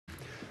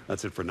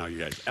That's it for now, you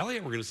guys.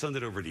 Elliot, we're going to send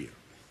it over to you.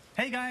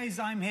 Hey guys,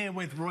 I'm here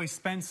with Roy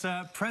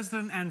Spencer,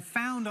 president and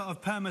founder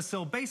of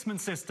Perma-Seal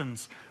Basement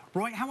Systems.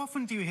 Roy, how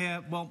often do you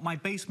hear, well, my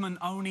basement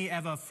only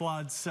ever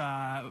floods,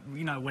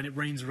 when it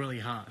rains really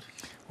hard?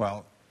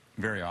 Well,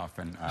 very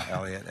often,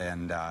 Elliot,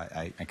 and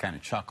I kind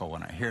of chuckle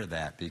when I hear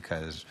that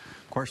because,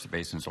 of course, the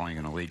basement's only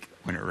going to leak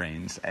when it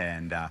rains,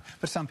 but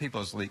some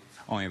people's leak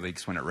only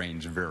leaks when it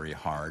rains very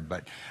hard.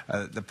 But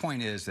the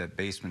point is that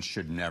basements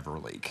should never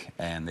leak,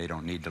 and they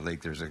don't need to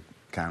leak. There's a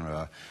kind of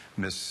a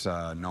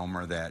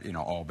misnomer that,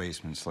 all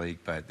basements leak,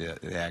 but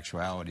the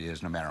actuality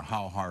is no matter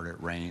how hard it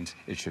rains,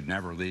 it should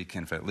never leak,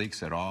 and if it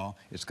leaks at all,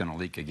 it's going to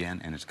leak again,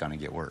 and it's going to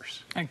get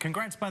worse. And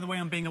congrats, by the way,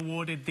 on being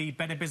awarded the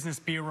Better Business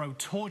Bureau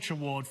Torch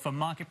Award for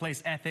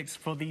Marketplace Ethics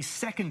for the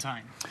second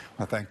time.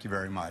 Well, thank you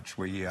very much.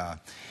 We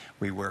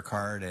work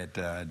hard at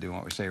doing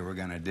what we say we're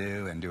going to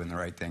do and doing the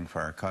right thing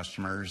for our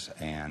customers,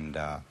 and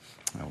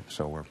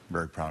so we're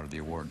very proud of the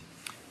award.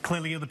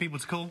 Clearly, you're the people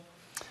to call.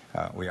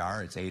 We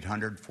are. It's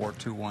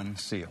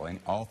 800-421-SEAL, and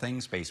all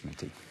things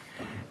basementy.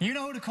 You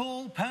know who to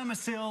call.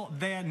 Perma-Seal,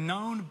 they're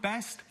known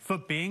best for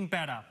being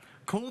better.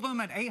 Call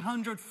them at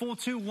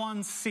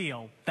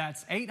 800-421-SEAL.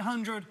 That's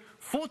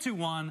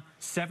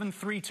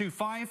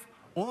 800-421-7325,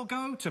 or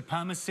go to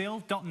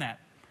permaseal.net.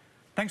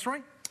 Thanks,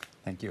 Roy.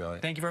 Thank you,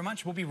 Elliot. Thank you very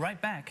much. We'll be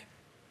right back.